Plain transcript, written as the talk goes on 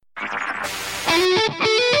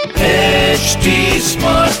HD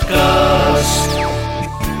Smartcast.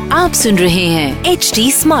 आप सुन रहे हैं HD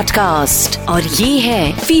Smartcast और ये है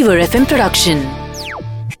Fever FM production.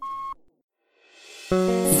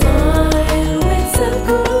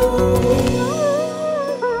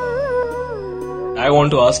 I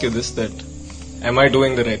want to ask you this, that am I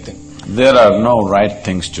doing the right thing? There are no right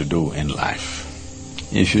things to do in life.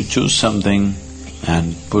 If you choose something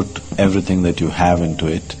and put everything that you have into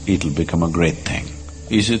it, it'll become a great thing.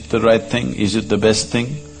 Is it the right thing? Is it the best thing?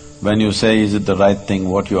 When you say, is it the right thing,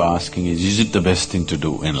 what you're asking is it the best thing to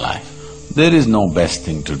do in life? There is no best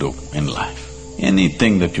thing to do in life.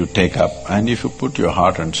 Anything that you take up and if you put your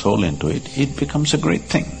heart and soul into it, it becomes a great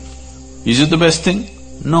thing. Is it the best thing?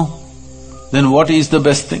 No. Then what is the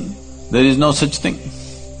best thing? There is no such thing.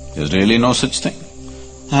 There's really no such thing.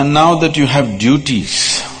 And now that you have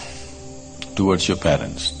duties towards your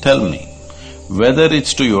parents, tell me, whether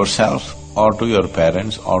it's to yourself or to your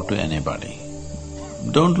parents or to anybody,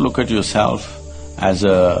 don't look at yourself as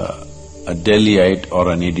a Delhiite or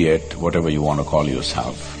an idiot, whatever you want to call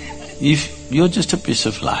yourself. If you're just a piece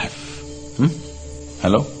of life,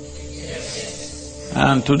 Hello?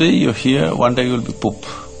 And today you're here, one day you'll be poop,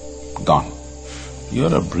 gone.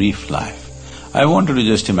 You're a brief life. I want you to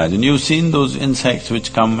just imagine, you've seen those insects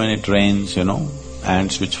which come when it rains,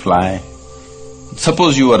 ants which fly.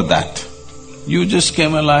 Suppose you were that. You just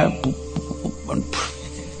came alive, poop, poop, poop,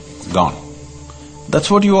 and gone. That's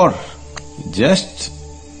what you are. Just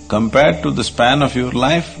compared to the span of your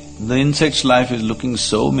life, the insect's life is looking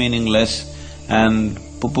so meaningless and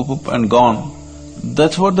poop, poop, poop and gone.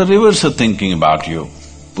 That's what the rivers are thinking about you.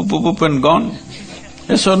 Poop, poop, poop and gone.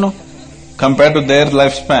 Yes or no? Compared to their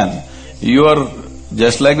lifespan, you are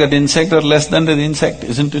just like that insect or less than that insect,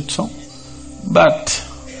 isn't it so? But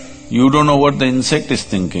you don't know what the insect is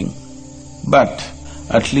thinking, but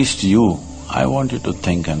at least you, I want you to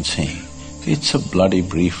think and see, it's a bloody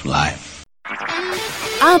brief life.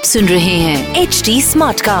 आप सुन रहे हैं HD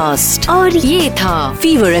Smartcast और ये था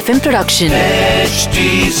Fever FM production.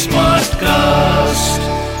 HD Smartcast.